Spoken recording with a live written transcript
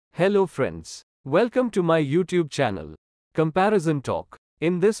Hello friends. Welcome to my YouTube channel, Comparison Talk.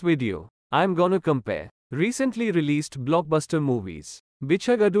 In this video, I'm gonna compare recently released blockbuster movies,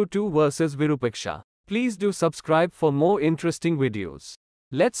 Bichagadu 2 vs Virupaksha. Please do subscribe for more interesting videos.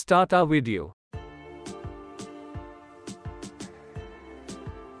 Let's start our video.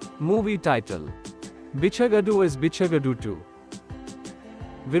 Movie title: Bichagadu is Bichagadu 2.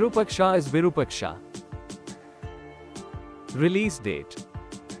 Virupaksha is Virupaksha. Release date: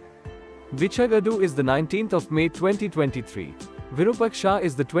 Bichagadu is the 19th of May 2023. Virupaksha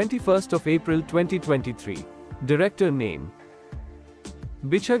is the 21st of April 2023. Director name: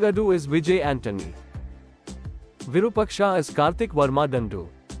 Bichagadu is Vijay Antony. Virupaksha is Karthik Varma Dandu.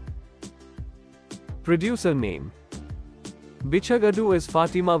 Producer name: Bichagadu is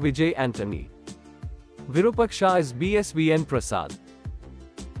Fatima Vijay Antony. Virupaksha is BSVN Prasad.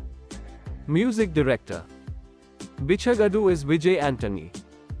 Music director: Bichagadu is Vijay Antony.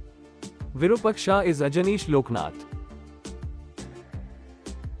 Virupaksha is Ajanish Loknath.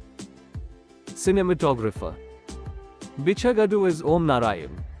 Cinematographer: Bichagadu is Om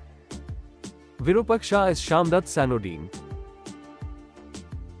Narayan. Virupaksha is Shamdat Sanodin.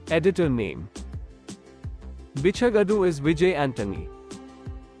 Editor name: Bichagadu is Vijay Antony.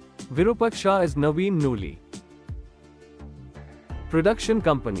 Virupaksha is Naveen Nuli. Production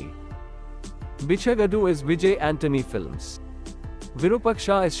company: Bichagadu is Vijay Antony Films.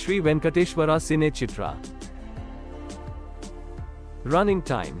 Virupaksha is Sri Venkateshwara Cine Chitra. Running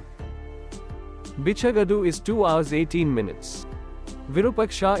time: Bichagadu is 2 hours 18 minutes.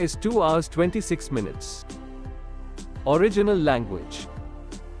 Virupaksha is 2 hours 26 minutes. Original language: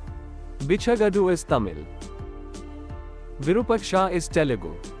 Bichagadu is Tamil. Virupaksha is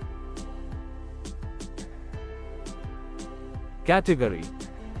Telugu. Category: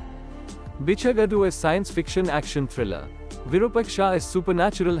 Bichagadu is science fiction action thriller. Virupaksha is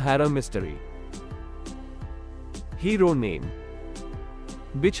supernatural horror mystery. Hero name: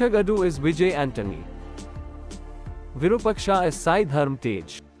 Bichagadu is Vijay Antony. Virupaksha is Sai Dharm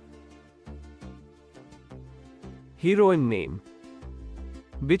Tej. Heroine name: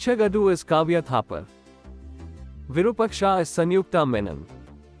 Bichagadu is Kavya Thapar. Virupaksha is Sanyukta Menon.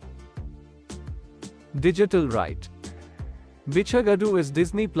 Digital right: Bichagadu is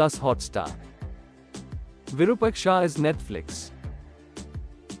Disney Plus Hotstar. Virupaksha is Netflix.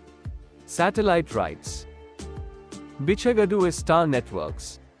 Satellite rights: Bichagadu is Star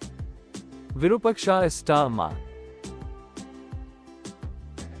Networks. Virupaksha is Star Ma.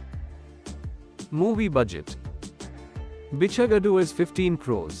 Movie budget: Bichagadu is 15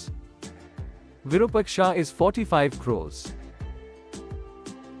 crores. Virupaksha is 45 crores.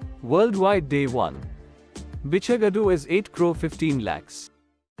 Worldwide Day 1: Bichagadu is 8 crore 15 lakhs.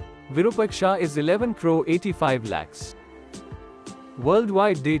 Virupaksha is 11 crore 85 lakhs.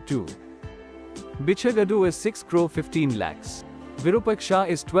 Worldwide Day 2: Bichagadu is 6 crore 15 lakhs. Virupaksha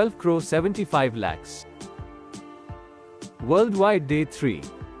is 12 crore 75 lakhs. Worldwide Day 3: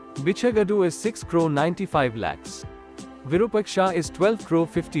 Bichagadu is 6 crore 95 lakhs. Virupaksha is 12 crore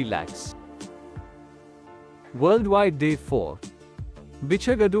 50 lakhs. Worldwide Day 4: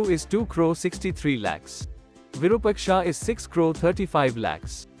 Bichagadu is 2 crore 63 lakhs. Virupaksha is 6 crore 35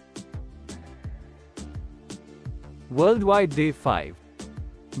 lakhs. Worldwide Day 5: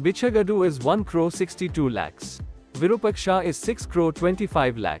 Bichagadu is 1 crore 62 lakhs. Virupaksha is 6 crore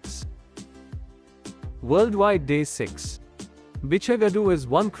 25 lakhs. Worldwide Day 6: Bichagadu is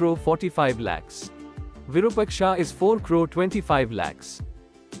 1 crore 45 lakhs. Virupaksha is 4 crore 25 lakhs.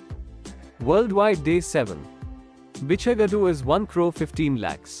 Worldwide Day 7: Bichagadu is 1 crore 15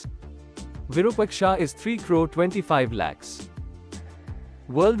 lakhs. Virupaksha is 3 crore 25 lakhs.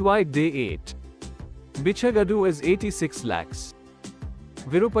 Worldwide Day 8: Bichagadu is 86 lakhs.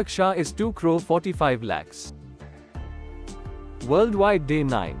 Virupaksha is 2 crore 45 lakhs. Worldwide Day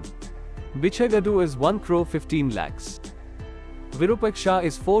 9: Bichagadu is 1 crore 15 lakhs. Virupaksha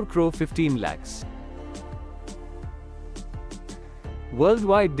is 4 crore 15 lakhs.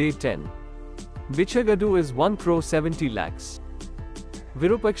 Worldwide Day 10: Bichagadu is 1 crore 70 lakhs.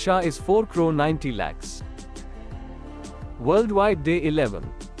 Virupaksha is 4 crore 90 lakhs. Worldwide Day 11: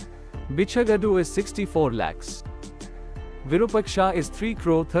 Bichagadu is 64 lakhs. Virupaksha is 3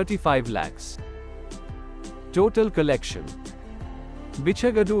 crore 35 lakhs. Total collection: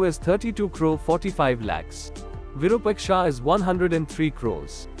 Bichagadu is 32 crore 45 lakhs. Virupaksha is 103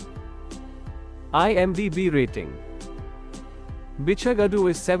 crores. IMDb rating: Bichagadu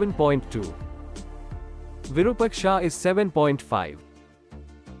is 7.2. Virupaksha is 7.5.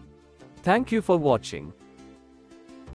 Thank you for watching.